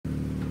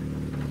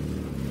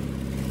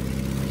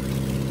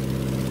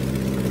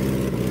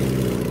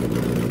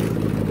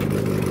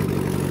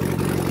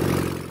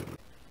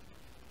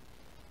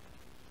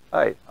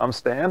Hi, I'm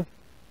Stan,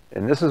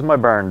 and this is my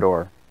barn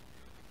door.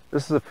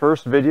 This is the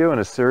first video in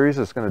a series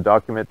that's going to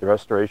document the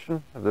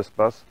restoration of this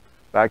bus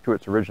back to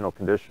its original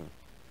condition.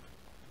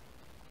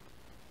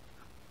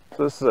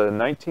 So this is a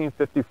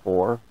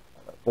 1954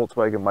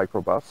 Volkswagen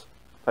microbus,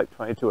 Type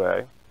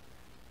 22A.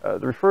 They're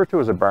referred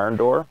to as a barn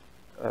door.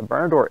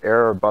 Barn door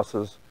era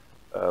buses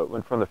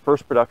went from the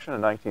first production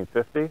in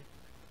 1950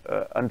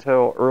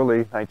 until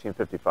early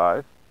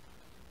 1955.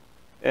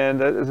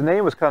 And the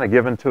name was kind of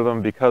given to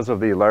them because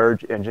of the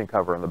large engine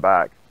cover in the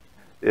back.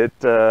 It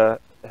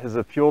has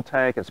a fuel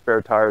tank and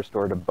spare tires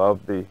stored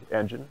above the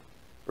engine,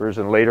 whereas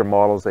in later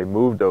models they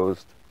moved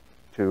those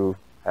to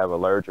have a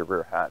larger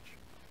rear hatch.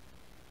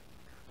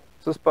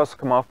 So this bus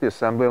came off the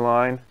assembly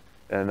line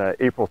on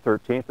April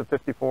 13th of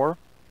 '54,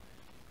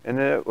 and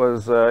it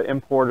was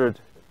imported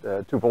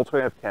to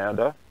Volkswagen of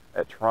Canada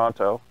at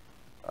Toronto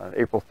on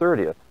April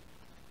 30th.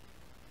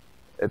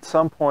 At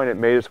some point it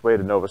made its way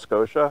to Nova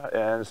Scotia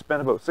and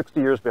spent about 60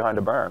 years behind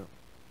a barn.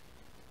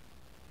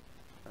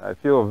 I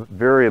feel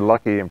very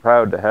lucky and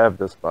proud to have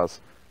this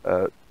bus.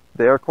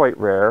 They are quite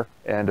rare,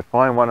 and to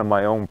find one in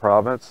my own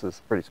province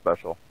is pretty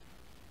special.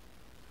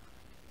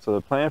 So the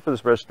plan for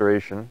this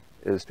restoration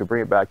is to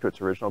bring it back to its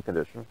original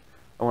condition.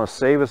 I want to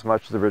save as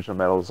much of the original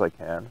metal as I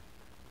can.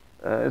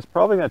 It's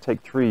probably going to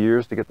take 3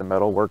 years to get the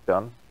metal work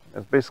done.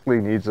 It basically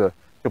needs a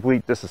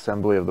complete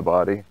disassembly of the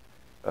body,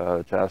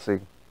 chassis,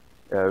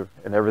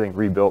 and everything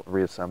rebuilt and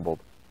reassembled.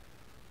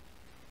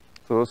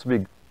 So this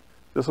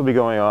will be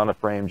going on a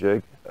frame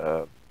jig.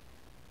 The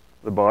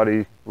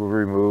body will be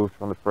removed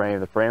from the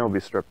frame will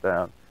be stripped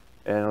down,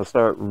 and it'll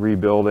start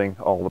rebuilding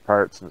all the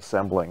parts and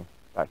assembling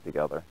back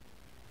together.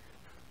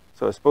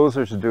 So I suppose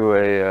I should do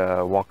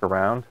a walk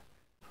around.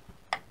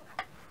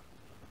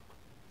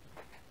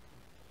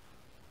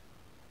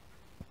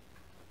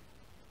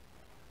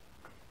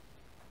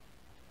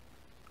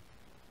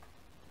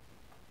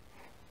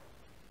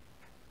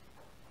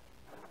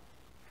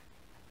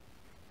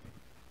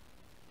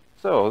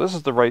 So this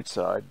is the right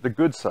side, the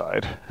good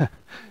side.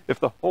 If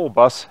the whole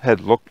bus had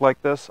looked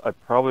like this, I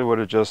probably would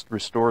have just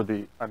restored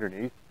the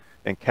underneath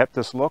and kept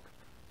this look.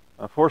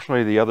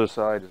 Unfortunately, the other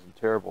side is in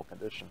terrible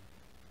condition.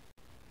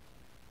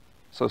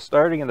 So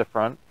starting in the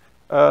front,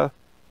 the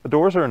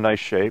doors are in nice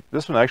shape.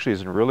 This one actually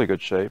is in really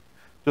good shape.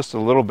 Just a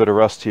little bit of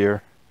rust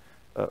here.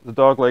 The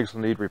dog legs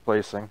will need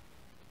replacing.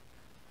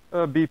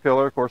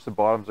 B-pillar, of course the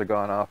bottoms are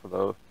gone off of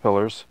the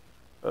pillars.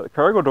 The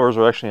cargo doors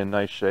are actually in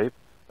nice shape.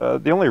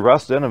 The only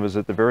rust in them is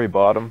at the very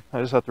bottom.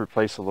 I just have to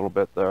replace a little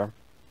bit there.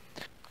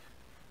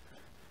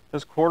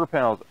 This quarter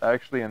panel is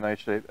actually in nice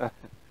shape.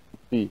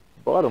 The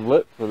bottom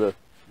lip for the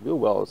wheel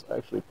well is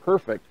actually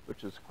perfect,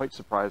 which is quite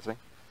surprising.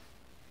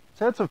 It's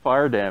had some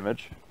fire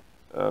damage.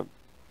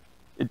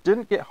 It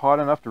didn't get hot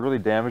enough to really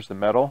damage the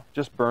metal,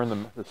 just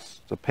burned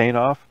the paint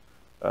off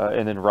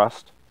and then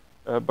rust.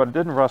 But it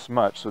didn't rust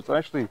much, so it's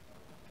actually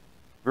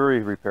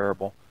very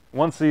repairable.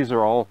 Once these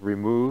are all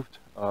removed,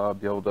 I'll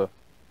be able to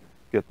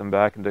get them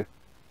back into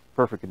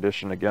perfect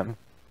condition again.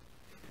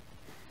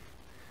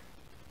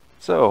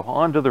 So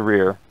on to the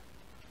rear.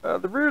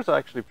 The rear is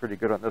actually pretty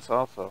good on this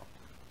also.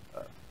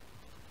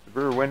 The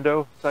rear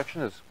window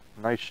section is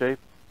in nice shape.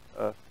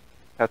 Have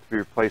to be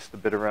replaced a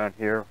bit around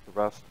here, the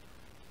rust.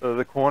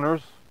 The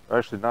corners are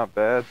actually not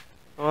bad.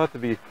 They'll have to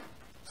be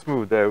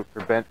smoothed out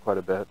or bent quite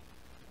a bit.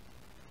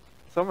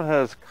 Someone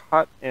has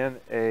cut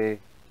in a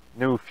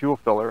new fuel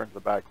filler into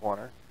the back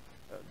corner.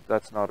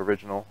 That's not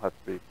original, has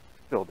to be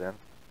filled in.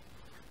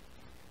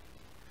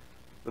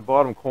 The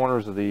bottom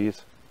corners of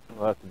these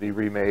will have to be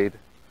remade.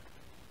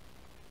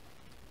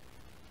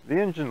 The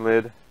engine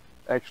lid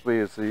actually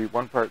is the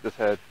one part that's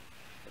had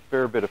a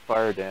fair bit of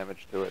fire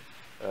damage to it.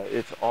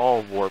 It's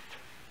all warped.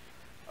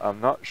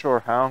 I'm not sure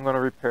how I'm going to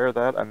repair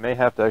that. I may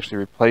have to actually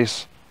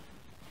replace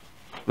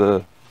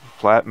the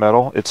flat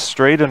metal. It's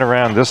straight and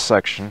around this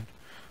section.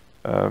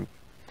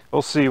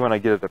 We'll see when I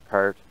get it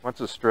apart. Once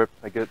it's stripped,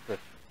 I get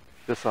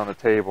this on the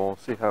table. We'll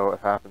see how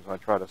it happens when I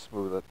try to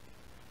smooth it.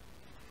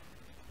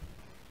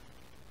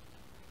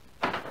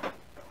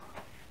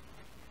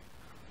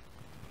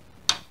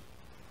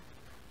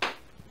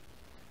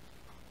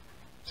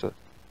 So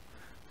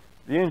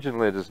the engine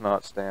lid is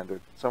not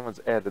standard. Someone's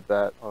added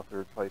that. I'll have to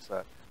replace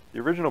that. The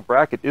original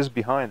bracket is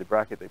behind the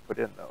bracket they put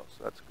in though,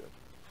 so that's good.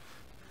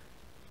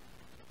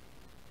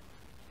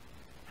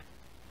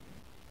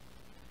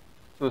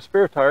 So the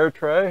spare tire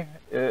tray,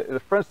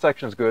 the front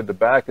section is good, the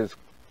back is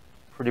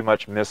pretty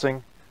much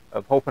missing.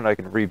 I'm hoping I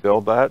can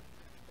rebuild that.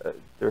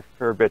 There's a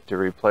fair bit to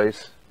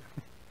replace.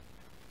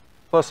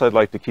 Plus I'd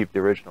like to keep the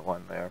original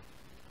one there.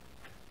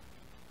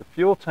 The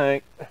fuel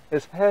tank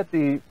has had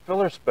the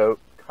filler spout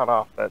cut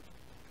off. That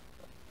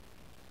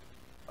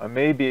I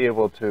may be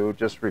able to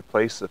just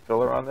replace the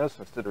filler on this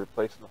instead of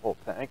replacing the whole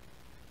tank.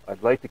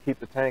 I'd like to keep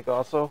the tank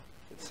also.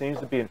 It seems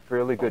to be in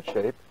fairly good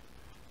shape,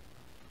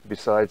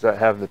 besides that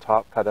having the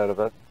top cut out of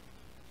it.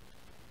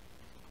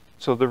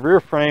 So the rear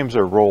frames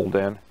are rolled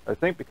in. I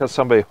think because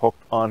somebody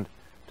hooked on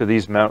to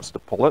these mounts to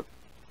pull it,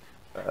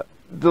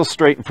 they'll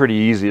straighten pretty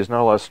easy. There's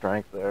not a lot of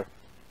strength there.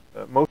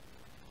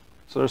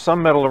 So there's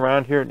some metal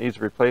around here that needs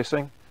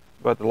replacing,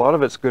 but a lot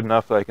of it's good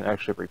enough that I can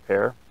actually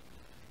repair.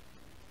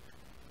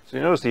 So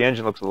you notice the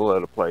engine looks a little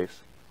out of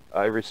place.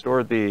 I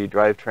restored the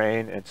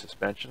drivetrain and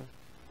suspension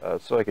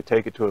so I could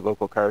take it to a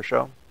local car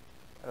show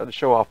to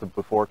show off the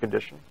before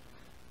condition.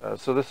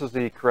 So this is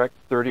the correct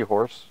 30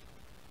 horse,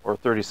 or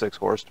 36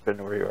 horse,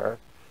 depending on where you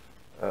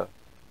are.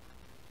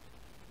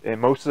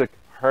 And most of the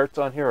parts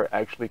on here are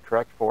actually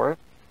correct for it.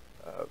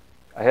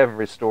 I haven't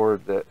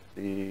restored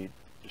the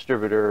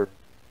distributor,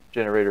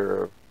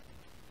 generator, or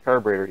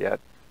carburetor yet,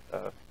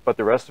 but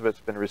the rest of it's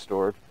been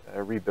restored,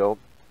 rebuilt.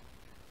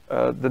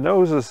 The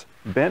nose is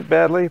bent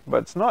badly,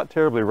 but it's not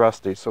terribly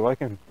rusty, so I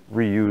can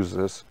reuse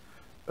this.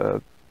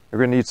 We're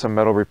going to need some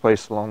metal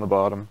replaced along the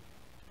bottom.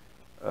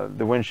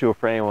 The windshield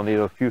frame will need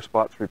a few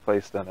spots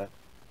replaced in it.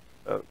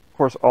 Of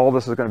course, all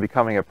this is going to be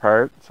coming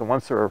apart, so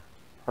once their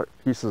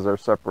pieces are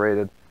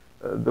separated,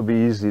 they'll be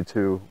easy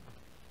to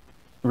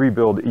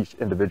rebuild each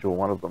individual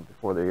one of them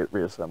before they get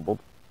reassembled.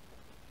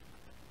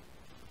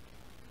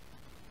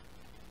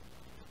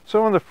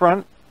 So on the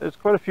front, there's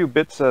quite a few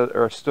bits that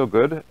are still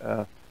good.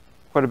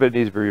 Quite a bit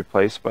needs to be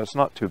replaced, but it's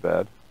not too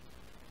bad.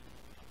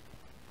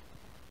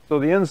 So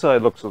the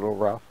inside looks a little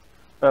rough,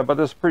 but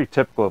this is pretty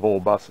typical of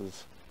old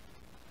buses.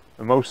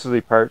 And most of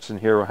the parts in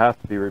here will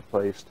have to be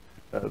replaced.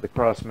 The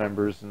cross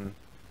members and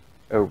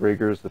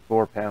outriggers, the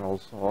floor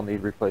panels all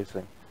need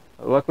replacing.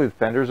 Luckily the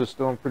fenders are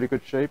still in pretty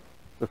good shape.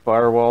 The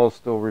firewall is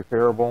still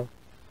repairable.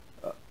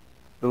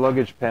 The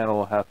luggage panel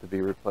will have to be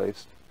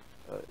replaced.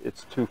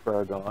 It's too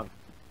far gone.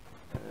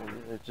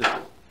 It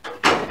just,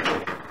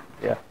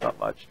 yeah, not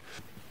much.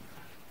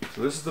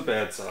 So this is the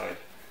bad side.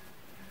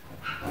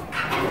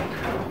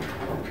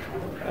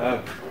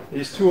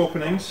 These two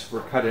openings were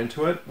cut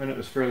into it when it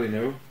was fairly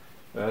new.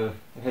 It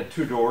had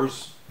two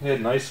doors. It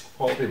had nice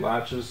quality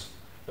latches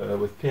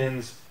with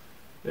pins,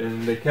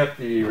 and they kept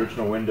the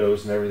original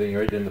windows and everything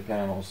right in the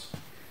panels.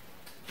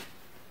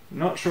 I'm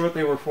not sure what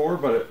they were for,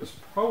 but it was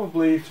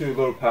probably to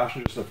load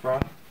passengers in the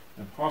front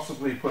and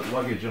possibly put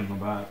luggage in the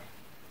back,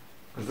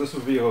 because this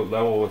would be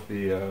level with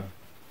the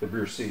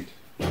rear seat.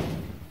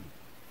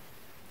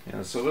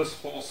 And so this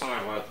whole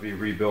side will have to be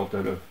rebuilt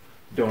out of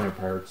donor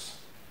parts.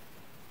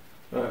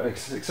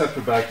 Except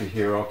for back to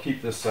here, I'll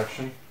keep this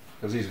section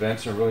because these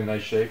vents are in really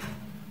nice shape.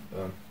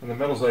 And the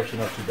metal's actually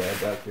not too bad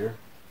back here.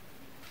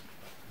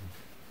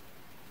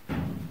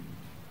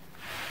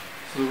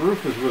 So the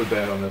roof is really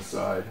bad on this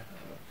side.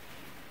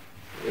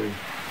 It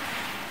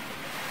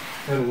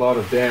had a lot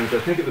of damage. I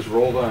think it was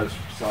rolled on its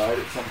side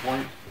at some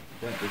point.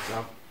 Bent this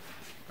up.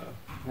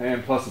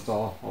 And plus it's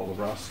all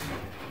the rust.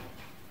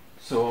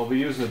 So I'll be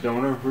using a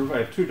donor roof. I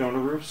have two donor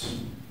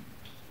roofs.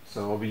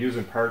 So I'll be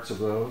using parts of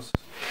those.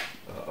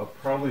 I'll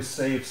probably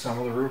save some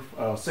of the roof.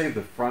 I'll save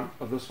the front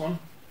of this one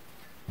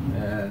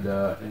and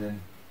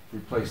then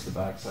replace the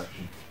back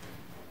section.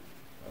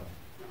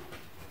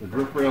 The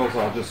roof rails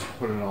I'll just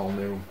put in all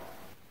new.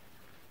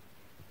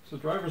 So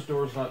the driver's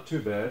door is not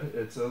too bad.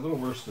 It's a little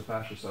worse than the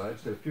passenger side.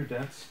 It's got a few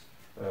dents,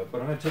 but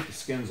I'm going to take the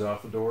skins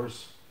off the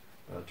doors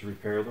to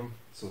repair them,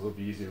 so they'll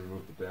be easy to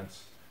remove the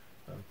dents.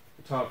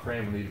 The top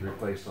frame will need to be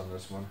replaced on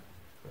this one.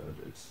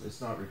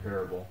 It's not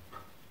repairable.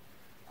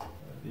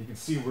 You can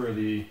see where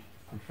the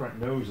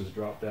front nose has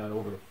dropped down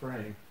over the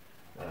frame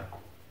and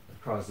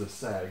caused this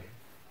sag.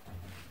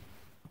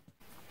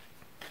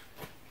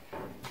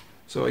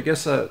 So I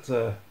guess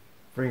that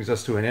brings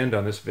us to an end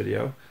on this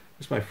video.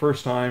 It's my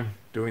first time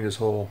doing this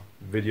whole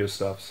video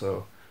stuff,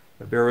 so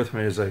bear with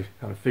me as I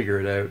kind of figure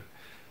it out.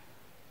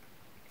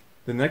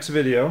 The next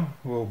video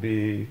will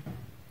be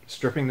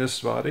stripping this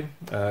body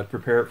to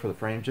prepare it for the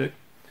frame jig.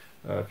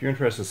 If you're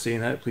interested in seeing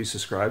that, please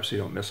subscribe so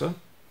you don't miss it.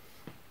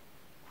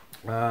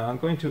 I'm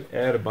going to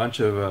add a bunch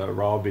of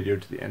raw video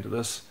to the end of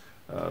this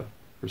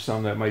for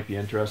some that might be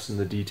interested in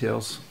the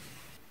details.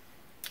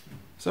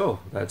 So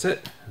that's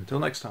it. Until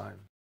next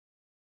time.